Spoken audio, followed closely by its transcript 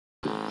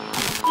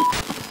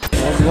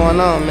going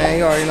on, man?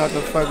 You already know what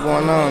the fuck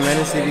going on, man.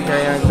 This EBK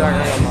Young Joc.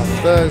 I got my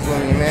thugs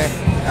with me, man.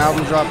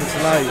 Album dropping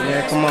tonight,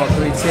 man. Come on,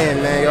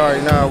 310, man. You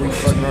already know how we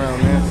fucking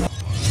around, man.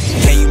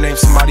 Can you name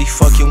somebody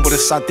fucking with a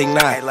something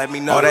not? Hey, let me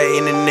know. All that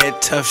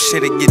internet tough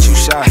shit that get you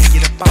shot.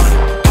 Get up on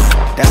it.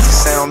 That's the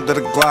sound of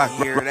the Glock.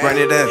 Run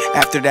it up.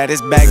 After that,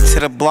 it's back to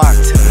the block.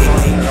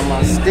 I got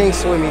my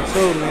stinks with me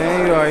too,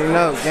 man. You already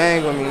know.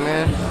 Gang with me,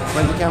 man.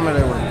 Point the camera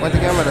that way. Point the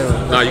camera that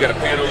way. No, you got a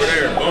pan over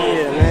there. Boom.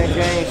 Yeah, man.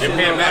 Gang shit.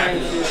 Pan back.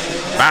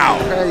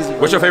 Wow. Crazy,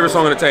 what's your favorite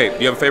song on the tape? Do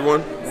you have a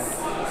favorite one?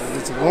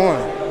 Get you going.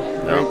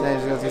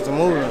 Everything's gonna get you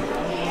moving.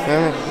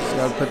 Feel me? Just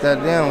gotta put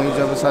that down when you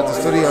jump inside the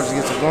studio. Just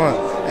get you going.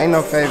 Ain't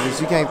no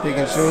favorites. You can't pick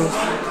and choose.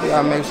 You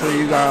gotta make sure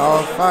you got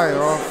all fire,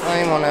 all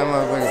flame on that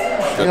motherfucker.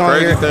 The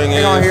crazy thing is,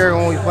 you gonna hear it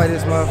when we play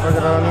this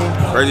motherfucker, though,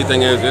 I crazy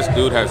thing is, this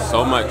dude has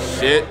so much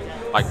shit.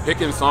 Like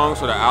picking songs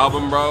for the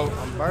album, bro.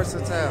 I'm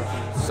versatile.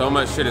 So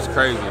much shit is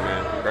crazy,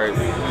 man.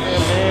 Crazy. Yeah,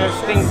 man.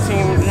 Stink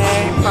team,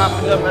 man.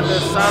 Popping up at the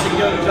Asaali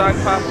Young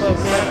Joc pop up,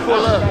 man.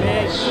 Pull up,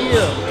 man.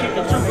 Yeah. Keep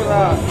the truth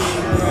alive.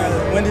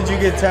 When did you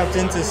get tapped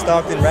into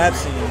Stockton rap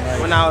scene? Like,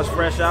 when I was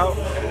fresh out,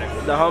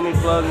 the homie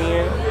plugged me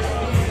in.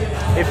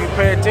 If you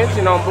pay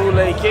attention on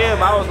Bootleg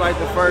Kev, I was like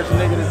the first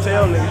nigga to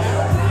tell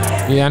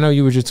niggas. Yeah, I know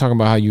you were just talking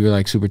about how you were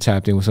like super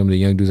tapped in with some of the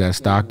young dudes at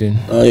Stockton.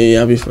 Oh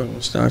yeah, I be fucking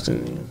with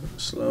Stockton,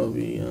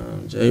 Slo-Be,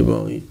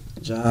 J-Bo,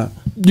 Joc.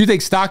 Do you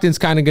think Stockton's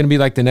kind of gonna be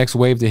like the next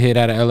wave to hit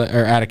out of LA,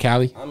 or out of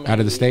Cali, out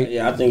of the state?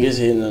 Yeah, I think it's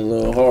hitting a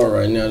little hard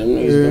right now. Them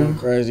niggas going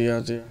crazy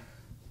out there.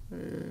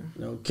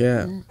 No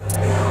cap.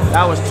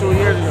 That was 2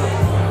 years ago.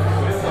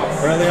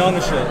 early on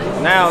the shit.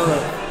 Now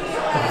look.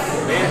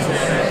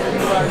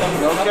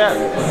 No cap.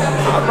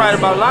 I write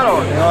about a lot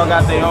of it. They all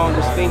got their own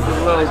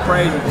distinctive little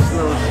crazy, this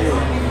little shit.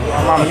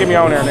 Mama, get me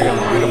on there, nigga.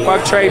 Nigga,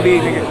 fuck Trey B,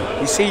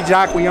 nigga. You see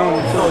Joc, we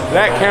on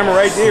that camera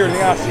right there,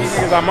 nigga. I see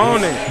niggas, I'm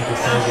on it.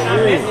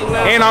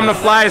 Yeah. And I'm the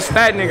flyest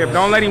fat nigga.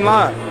 Don't let him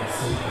lie.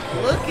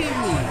 Look at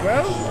me,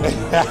 bro.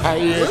 Look at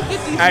these.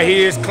 Hey,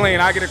 he is clean.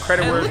 I get a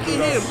credit where look at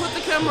him. Put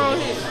the camera on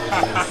him.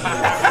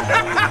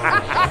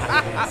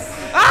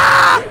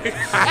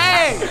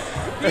 Hey!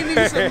 He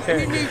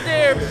need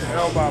therapy.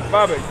 Oh, my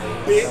bubba,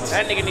 bitch.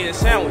 That nigga need a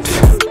sandwich.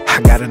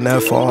 I got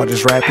enough for all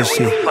this rapping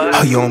shit.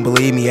 Oh, you don't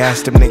believe me?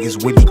 Ask them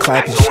niggas, we be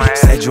clapping shit.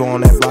 Said you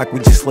on that block, we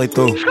just slid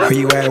through. Where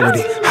you at with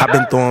it? I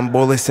been throwing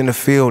bullets in the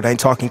field, ain't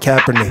talking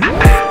Kaepernick.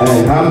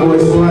 Hey,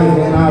 HotBoiiz for life,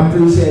 man. I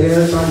appreciate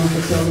everybody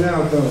for coming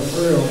out, though.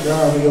 For real,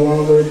 God, we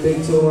along with a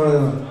big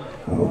tour.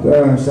 Oh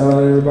God, shout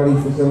out everybody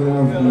for coming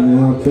out, man.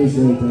 I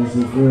appreciate that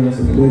shit, for real.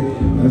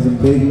 That's a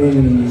big meaning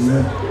to me,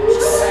 man.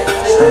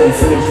 Hey,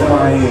 finish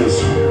my ears.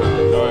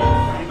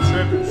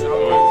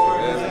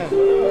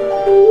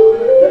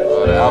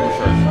 The album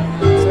shirt.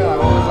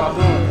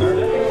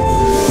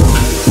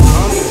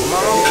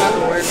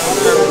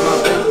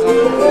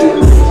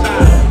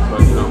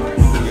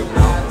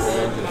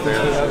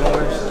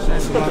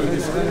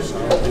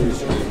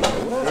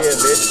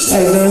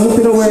 Hey man, who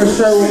finna wear a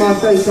shirt with my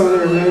face on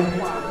there, man?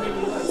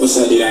 What's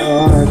up, D?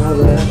 Alright, my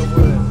bad.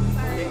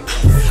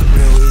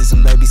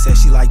 Baby said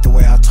she like the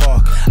way I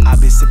talk. I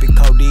been sipping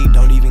codeine,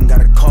 don't even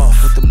got a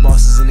cough. With the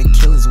bosses and the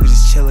killers, we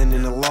just chillin'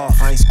 in the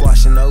loft. I ain't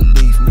squashing no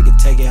beef, nigga,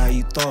 take it how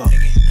you thought.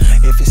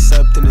 If it's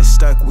something that's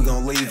stuck, we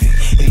gon' leave it.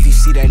 If you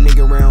see that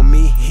nigga around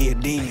me, he a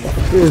demon.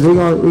 Yes, we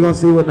gonna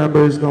see what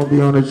number is gonna be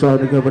on the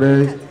chart in a couple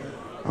days.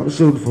 I'm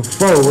shooting for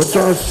 4. What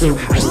y'all shooting?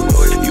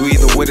 You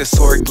either with us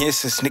or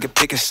against us, nigga,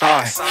 pick a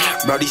side.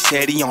 Brody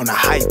said he on the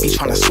hype, he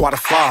tryna swat a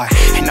fly.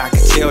 And I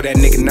can tell that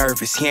nigga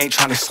nervous, he ain't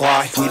tryna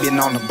slide. We been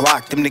on the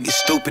block, them niggas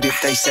stupid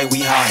if they say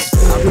we high.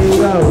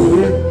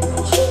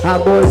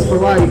 HotBoiiz for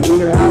life, we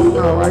got an album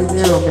out right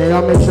now, man.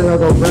 Y'all make sure y'all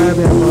go grab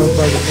that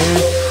motherfucker,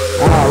 man.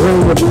 I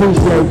really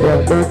appreciate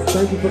that, bro.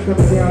 Thank you for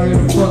coming down here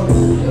and fucking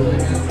with me.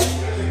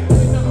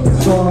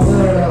 It's all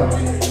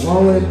good.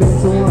 Long way been to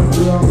one,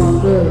 we all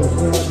my friends.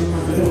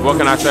 What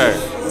can I say?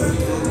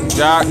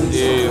 Joc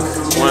is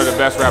one of the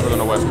best rappers on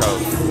the West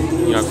Coast.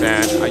 You know what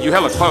I'm saying? You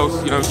hella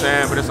close, you know what I'm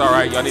saying? But it's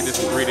alright, y'all need this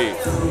in 3D.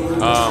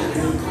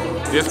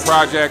 This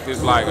project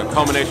is like a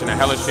culmination of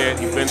hella shit.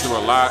 He's been through a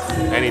lot,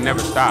 and he never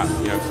stopped.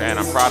 You know what I'm saying?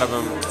 I'm proud of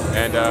him.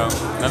 And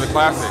another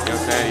classic, you know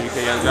what I'm saying?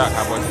 EBK Young Joc,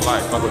 HotBoiiz for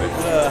life. Fuck with it.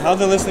 How'd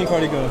the listening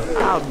party go?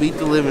 I'll beat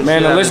the living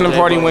Man, shit the out listening of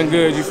party J-Bo. went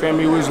good, you feel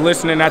me? We was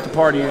listening at the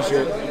party and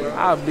shit.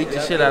 I'll beat the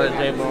shit out of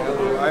J-Bo.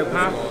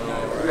 Huh?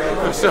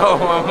 So,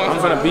 I'm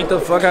gonna beat the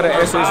fuck out of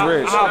SS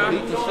Rich. I'll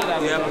beat the shit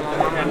out of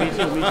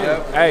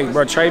him. Hey,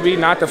 bro, Trey B,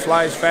 not the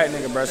flyest fat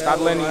nigga, bro. Stop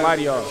letting him lie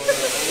to y'all.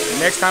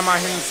 Next time I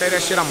hear him say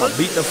that shit, I'm gonna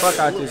beat the fuck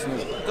out this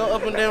nigga. Go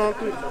up and down real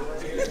quick.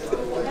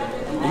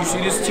 You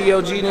see this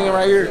TLG nigga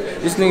right here?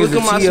 This nigga's the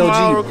Look at my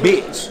smile real TLG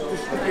quick. bitch.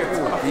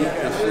 Beat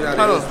the shit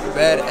out of this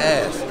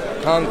badass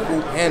Kung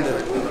Fu Panda.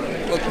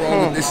 What's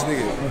wrong with this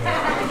nigga?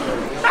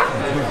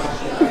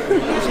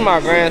 This is my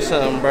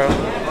grandson, bro.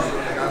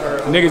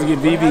 Niggas get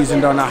VVs and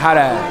don't know how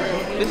to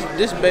act.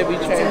 This baby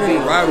trained me.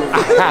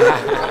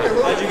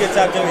 How'd you get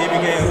tapped in with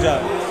EBK Young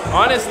Joc?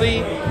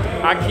 Honestly,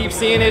 I keep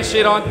seeing this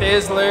shit on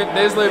Thizzler.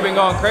 Thizzler been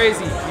going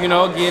crazy, you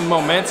know, getting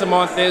momentum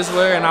on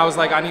Thizzler, and I was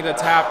like, I need to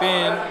tap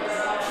in.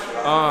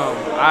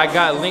 I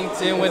got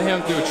linked in with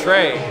him through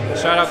Trey.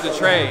 Shout out to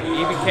Trey,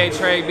 EBK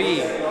Trey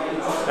B.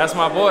 That's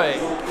my boy.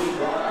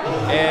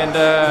 And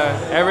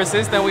ever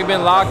since then, we've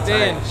been locked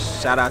in.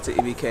 Shout out to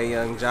EBK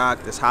Young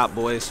Joc. This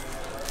HotBoiiz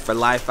for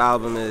Life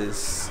album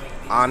is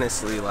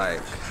honestly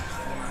like,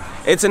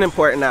 it's an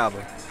important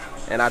album.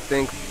 And I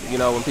think, you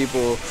know, when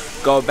people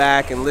go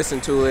back and listen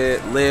to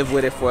it, live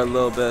with it for a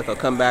little bit, they'll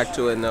come back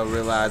to it and they'll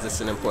realize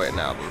it's an important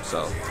album.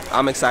 So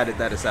I'm excited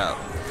that it's out.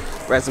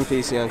 Rest in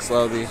peace, young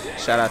Slo-Be.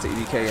 Shout out to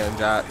EBK Young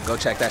Joc. Go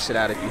check that shit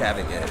out if you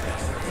haven't yet.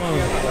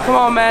 Come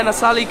on, man.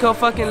 Asaali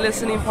fucking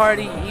listening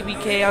party.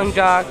 EBK Young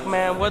Joc,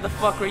 man. Where the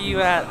fuck were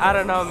you at? I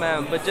don't know,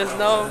 man. But just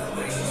know,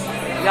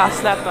 y'all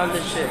slept on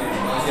this shit.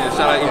 Yeah,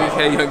 shout out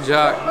EBK Young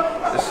Joc,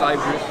 the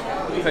Cypress,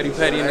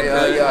 Petty in the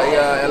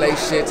Yeah, LA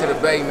shit to the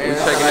Bay, man. We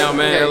checking out,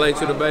 man. LA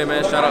to the Bay,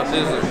 man. Shout out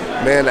Thizzler.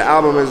 Man, the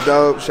album is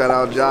dope. Shout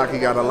out Joc. He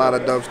got a lot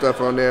of dope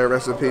stuff on there.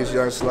 Rest in peace,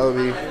 young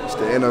Slo-Be. It's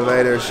the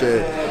innovator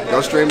shit. Go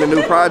stream the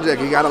new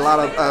project. He got a lot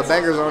of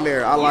bangers on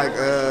there. I like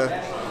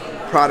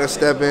Prada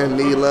Steppin',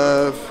 Need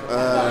Love.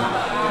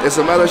 There's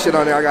some other shit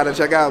on there I gotta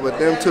check out, but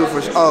them two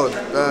for sure.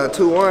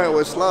 2-1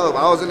 with Slo-Be.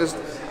 I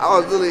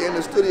was really in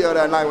the studio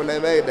that night when they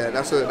made that.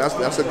 That's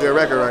a good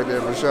record right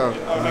there for sure.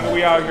 Nigga,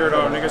 we out here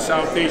though, nigga,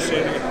 Southeast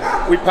shit.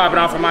 Nigga. We popping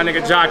off for my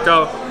nigga Joc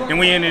though, and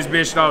we in this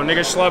bitch though,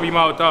 nigga, Slo-Be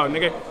mode though,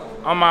 nigga.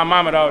 On my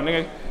mama though,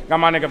 nigga. Got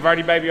my nigga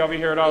Verdi Baby over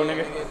here though,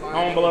 nigga.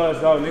 Home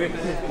Bloods though,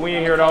 nigga. We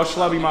in here though,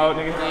 Slo-Be mode,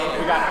 nigga.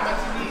 We got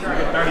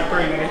nigga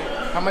 33,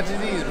 nigga. How much is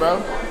these,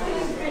 bro?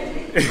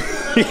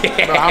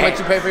 Bro, how much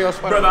you pay for your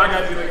spot? Brother, I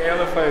got you nigga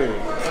LFA.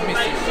 Let me see.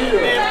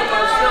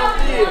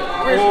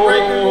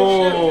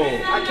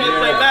 I can't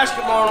play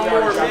basketball no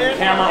more, man.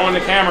 Camera on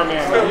the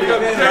cameraman.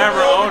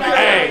 Camera on the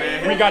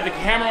Hey, we got the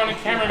camera on the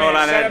cameraman. All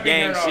of Set that up in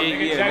gang here, shit, though,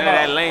 yeah, nigga. none of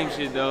that lame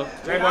shit though.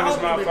 J-Bone this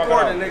motherfucker.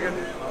 Recording, nigga.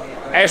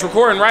 Hey, it's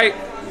recording, right?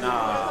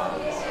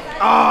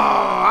 Oh,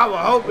 I would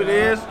hope it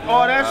is.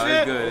 All that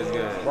shit. It's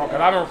good. Bro,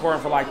 cause I've been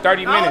recording for like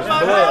 30 I minutes. was about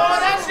to say, all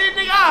that shit,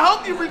 nigga. I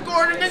hope you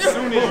recorded, nigga. As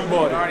soon as you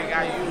bought it. Already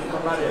got you.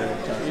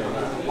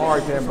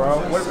 Alright then, bro.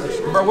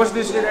 What's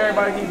this shit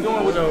everybody keep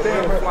doing with the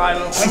thing?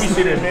 Let me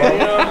see this, man.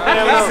 You know what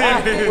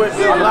I'm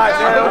saying?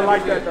 I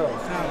like that though.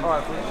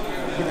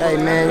 Hey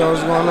man, yo,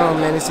 what's going on,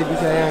 man? It's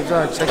EBK Young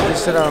Joc. Check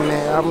this shit out,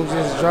 man. Album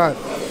just dropped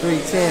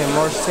 3/10,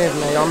 March 10th,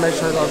 man. Y'all make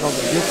sure y'all gonna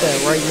get that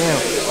right now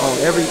on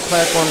every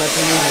platform that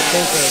you even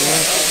think of,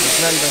 man. There's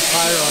nothing but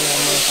fire on that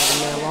motherfucker,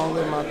 man. Long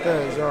live my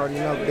thugs. You already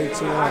know, big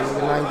 2-1,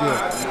 nigga,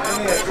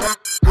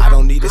 9 I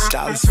don't need a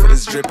stylist for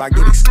this drip, I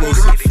get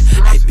exclusive.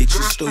 Hey bitch,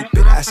 you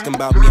stupid, asking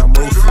about me, I'm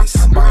ruthless.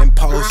 I'm buying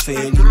posts for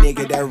any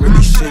nigga that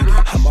really shoot.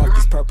 I'm off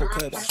these purple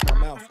cups, watch my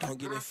mouth, don't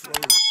get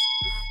influenced.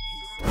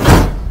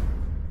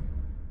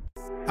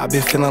 I've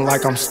been feeling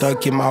like I'm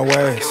stuck in my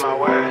ways.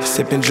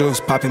 Sipping juice,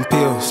 popping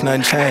pills,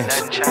 nothing changed.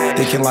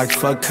 Thinking like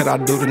fuck could I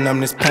do to numb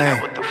this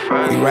pain.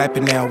 We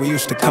rapping now, we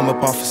used to come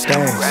up off of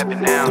stands.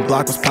 The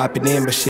block was popping in, but shit